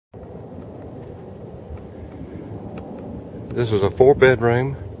This is a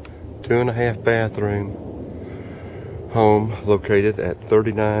 4-bedroom, 2.5 bathroom home located at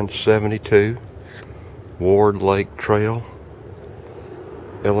 3972 Ward Lake Trail,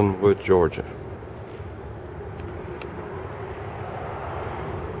 Ellenwood, Georgia.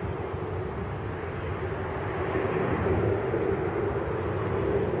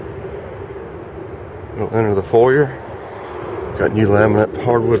 We'll enter the foyer. Got new laminate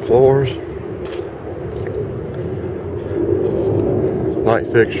hardwood floors, light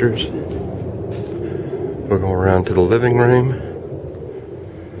fixtures. We'll go around to the living room,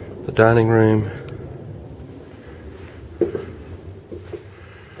 the dining room,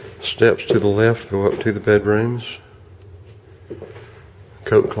 steps to the left go up to the bedrooms,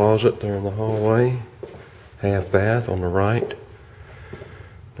 coat closet there in the hallway, half bath on the right,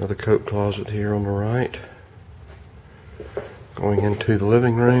 another coat closet here on the right. Going into the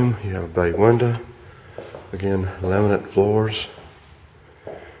living room, you have a bay window, again laminate floors.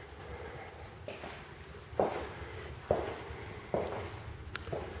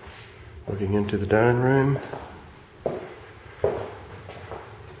 Looking into the dining room,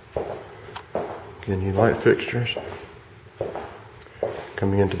 again new light fixtures.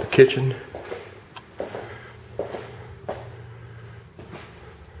 Coming into the kitchen,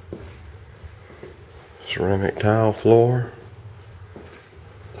 ceramic tile floor.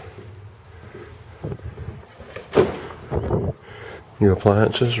 New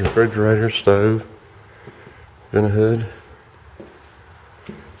appliances, refrigerator, stove, vent hood,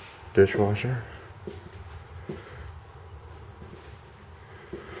 dishwasher.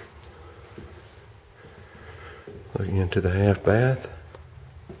 Looking into the half bath.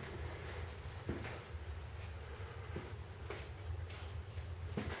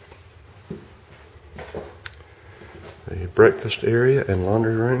 The breakfast area and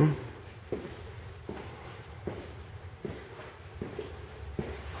laundry room.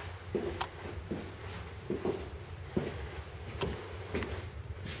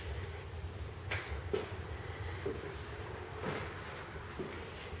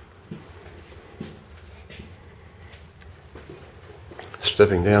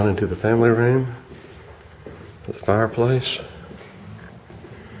 Stepping down into the family room with the fireplace.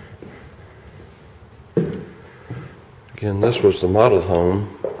 Again, this was the model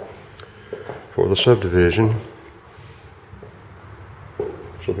home for the subdivision.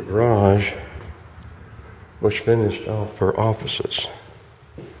 So the garage was finished off for offices.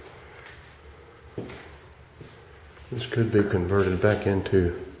 This could be converted back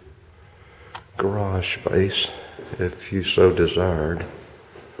into garage space if you so desired.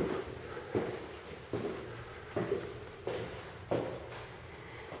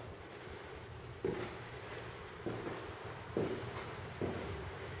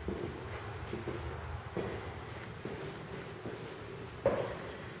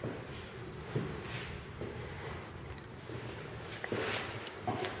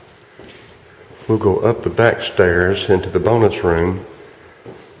 We'll go up the back stairs into the bonus room.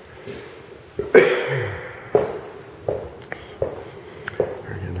 Again,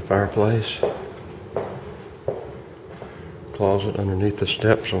 the fireplace, closet underneath the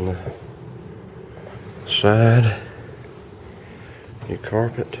steps on the side, new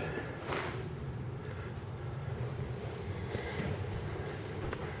carpet.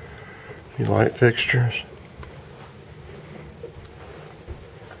 New light fixtures.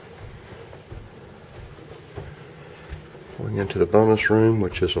 Going into the bonus room,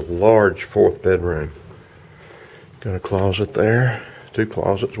 which is a large 4th bedroom. Got a closet there, 2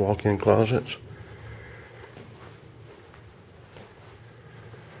 closets, walk-in closets.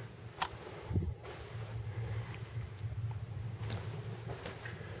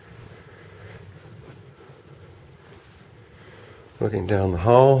 Looking down the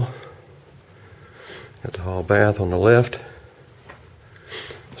hall, got the hall bath on the left,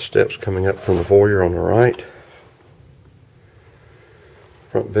 steps coming up from the foyer on the right.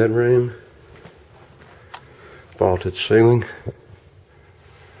 Front bedroom, vaulted ceiling.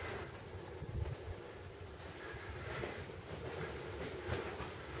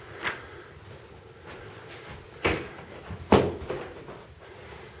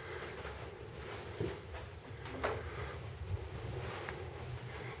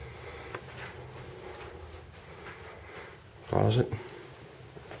 Closet.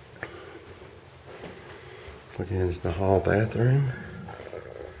 Again, it's the hall bathroom.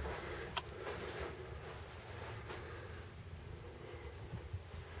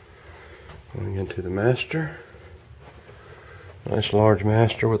 Going into the master. Nice large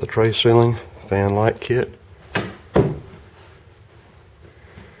master with a tray ceiling, fan light kit.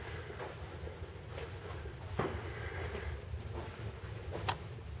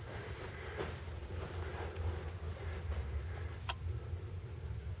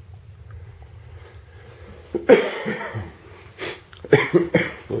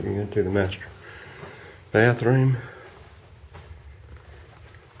 Looking into the master bathroom.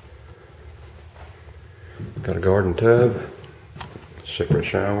 Got a garden tub, separate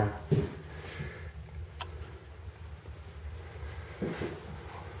shower.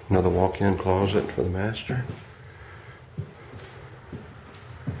 Another walk-in closet for the master.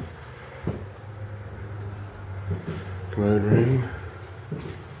 Commode room.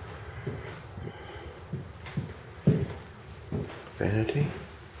 Vanity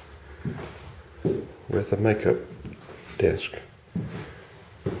with a makeup desk.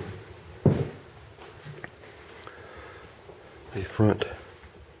 The front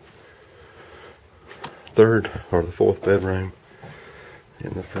third or the fourth bedroom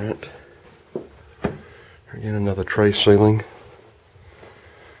in the front. Again, another tray ceiling.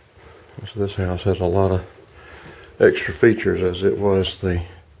 So this house has a lot of extra features, as it was the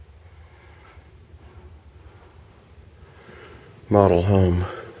model home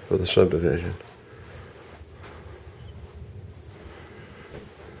for the subdivision.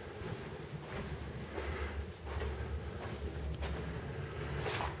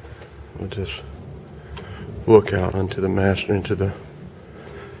 We'll just look out into the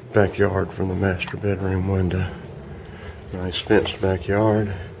backyard from the master bedroom window. Nice fenced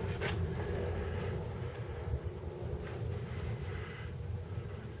backyard.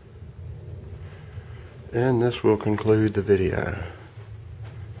 And this will conclude the video.